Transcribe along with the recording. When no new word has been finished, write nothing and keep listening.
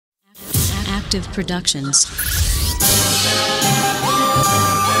Active Productions.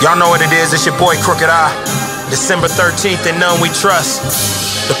 Y'all know what it is, it's your boy Crooked Eye. December 13th and None We Trust.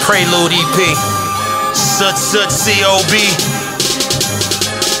 The Prelude EP. Soot C.O.B.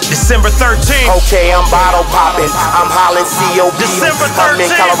 December 13th. Okay, I'm bottle popping, I'm hollering C.O.B. December 13th. I'm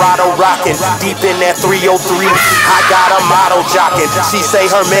in Colorado rocking, deep in that 303. I got a model jocking, she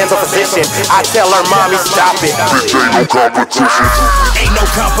say her man's a physician. I tell her, mommy, stop it. Bitch, ain't no competition. Ain't no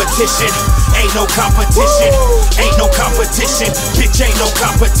competition. Ain't no competition. Ain't no competition. Bitch, ain't no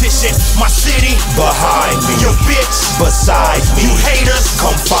competition. My city behind me. Your bitch beside me. You haters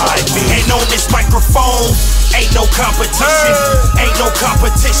come find me. And on this microphone, ain't no competition. Ain't no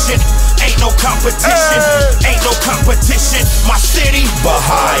competition. Ain't no competition. Ain't no competition. My city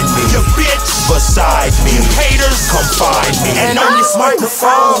behind me. Your bitch beside me. You haters come find me. And on this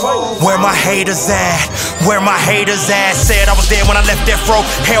microphone, where my haters at? Where my haters at? Said I was there when I left Death Row.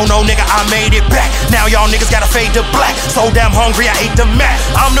 Hell no, nigga, I made it back. Now y'all niggas gotta fade to black. So damn hungry, I ate the mat.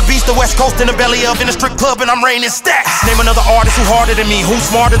 I'm the beast, the West Coast in the belly of in a strip club, and I'm raining stacks. Name another artist who harder than me, who's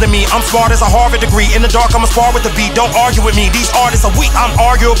smarter than me. I'm smart as a Harvard degree. In the dark, I'ma spar with the beat. Don't argue with me. These artists are weak. I'm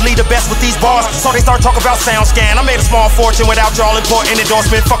arguably the best with these bars. So they start talking about SoundScan. I made a small fortune without y'all important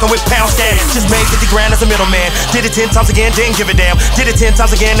endorsement. Fucking with PoundScan. Just made 50 grand as a middleman. Did it 10 times again, didn't give a damn. Did it 10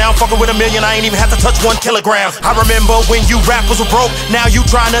 times again, now I'm fucking with a million. I ain't even have to touch 1 kilogram. I remember when you rappers were broke. Now you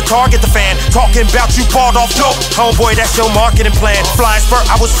trying to target the fan. Talking about you balled off dope. Homeboy, that's your marketing plan. Flying spurt,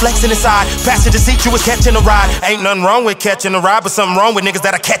 I was flexing inside. Passenger seat, you was catching a ride. Ain't nothing wrong with catching a ride, but something wrong with niggas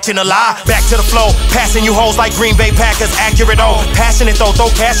that are catching a lie. Back to the flow, passing you hoes like Green Bay Packers. Accurate, oh, passionate though. Throw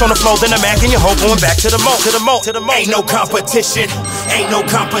cash on the floor, then I'm macking your hoe. Going back to the mo, to the mo, to the mo. Ain't no competition. Ain't no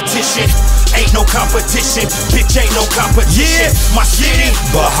competition. Ain't no competition. Bitch, ain't no competition. Yeah, my city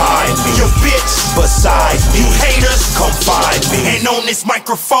behind me. Your bitch beside me. You haters come find me. And on this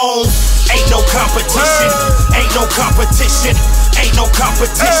microphone, ain't no competition. Ain't no competition. Ain't no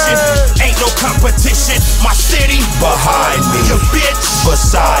competition. Ain't no competition. My city behind me. Your bitch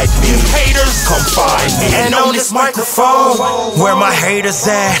beside me. You haters come find me. And on this microphone, where my haters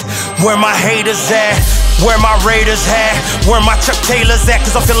at? Where my haters at? Where my Raiders at? Where my Chuck Taylors at?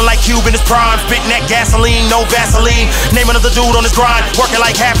 Cause I'm feeling like Cube in his prime. Spitting that gasoline, no Vaseline. Name another dude on his grind. Working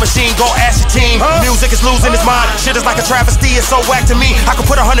like half machine, go ask your team. Music is losing its mind. Shit is like a travesty, it's so whack to me. I could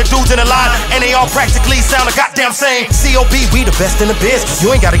put 100 dudes in a line, and they all practically sound a goddamn same. C.O.B, we the best in the biz. You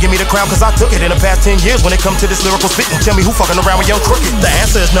ain't gotta give me the crown, cause I took it in the past 10 years. When it comes to this lyrical spitting, tell me who fucking around with Young Crooked. The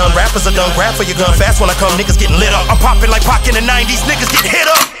answer is none. Rappers are done. Grab for your gun fast when I come. Niggas getting lit up. I'm popping like Pac in the 90s. Niggas get hit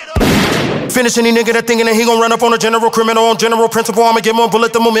up. Finish any nigga that thinking that he gon' run up on a general criminal on general principle. I'ma give him a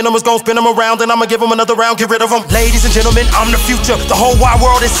bullet, the momentum is gon' spin him around, and I'ma give him another round, get rid of him. Ladies and gentlemen, I'm the future. The whole wide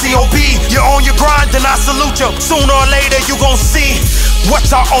world is C.O.B. You're on your grind, then I salute you. Sooner or later, you gon' see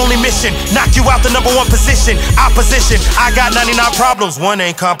what's our only mission. Knock you out the #1 position. Opposition, I got 99 problems. One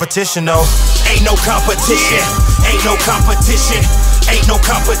ain't competition, though. Ain't no competition. Ain't no competition. Ain't no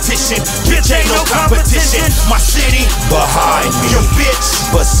competition. Bitch, ain't no competition. My city behind me. Your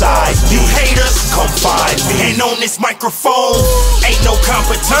bitch beside me. You haters come find me. And on this microphone, ain't no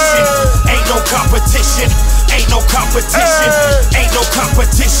competition. Ain't no competition. Ain't no competition. Ain't no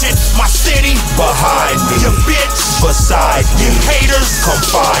competition. My city behind me. Your bitch beside me. You haters come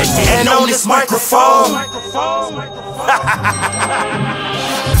find me. And on this microphone,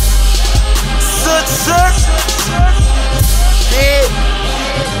 yeah.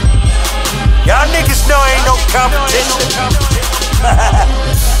 Y'all niggas know ain't no competition.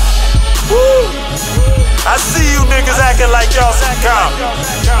 Woo. I see you niggas acting like y'all some comp.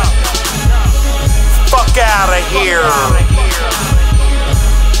 Fuck out of here.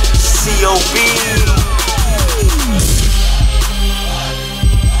 C.O.B.